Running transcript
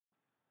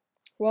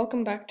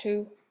Welcome back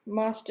to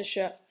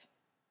MasterChef.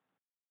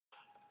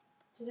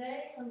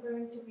 Today I'm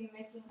going to be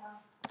making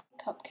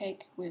a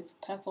cupcake with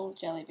purple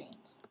jelly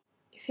beans.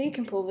 If he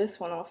can pull this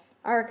one off,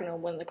 I reckon he'll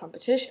win the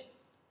competition.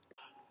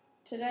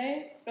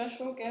 Today's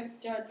special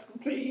guest judge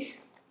will be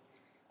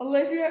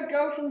Olivia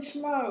Goshen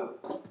Schmo.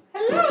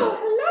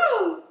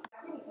 Hello!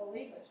 I couldn't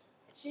believe it.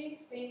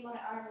 She's been my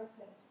idol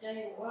since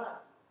day one.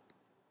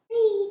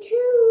 3,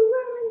 2,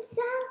 1,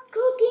 start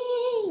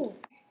cooking!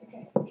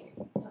 Okay,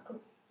 start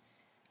cooking.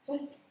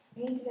 First,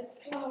 I need to get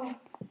the flour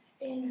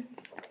in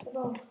the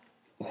bowl.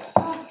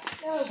 Oh,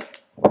 no!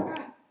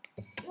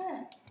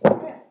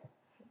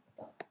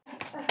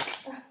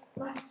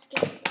 Must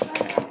get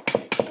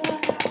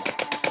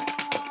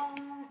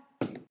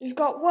You've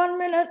got 1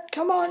 minute.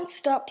 Come on,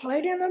 start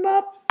plating them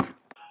up.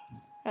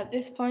 At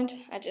this point,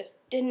 I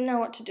just didn't know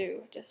what to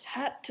do. I just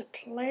had to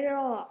plate it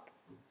all up.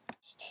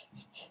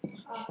 Okay,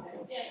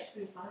 yeah, that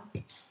should be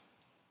fine.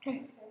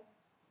 Okay.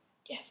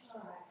 Yes,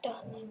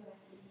 done.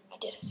 I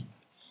did it.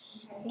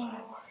 No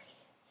more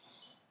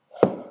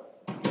worries.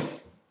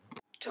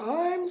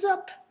 Time's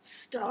up.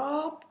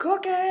 Stop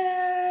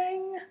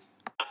cooking.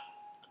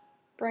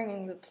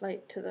 Bringing the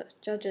plate to the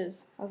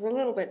judges, I was a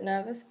little bit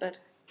nervous, but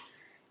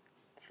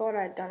thought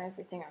I'd done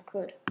everything I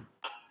could.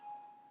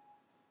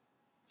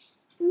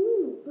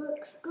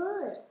 Looks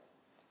good.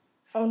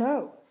 Oh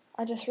no,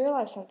 I just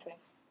realized something.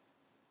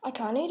 I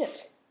can't eat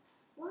it.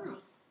 Why?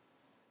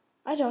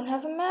 I don't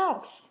have a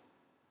mouth.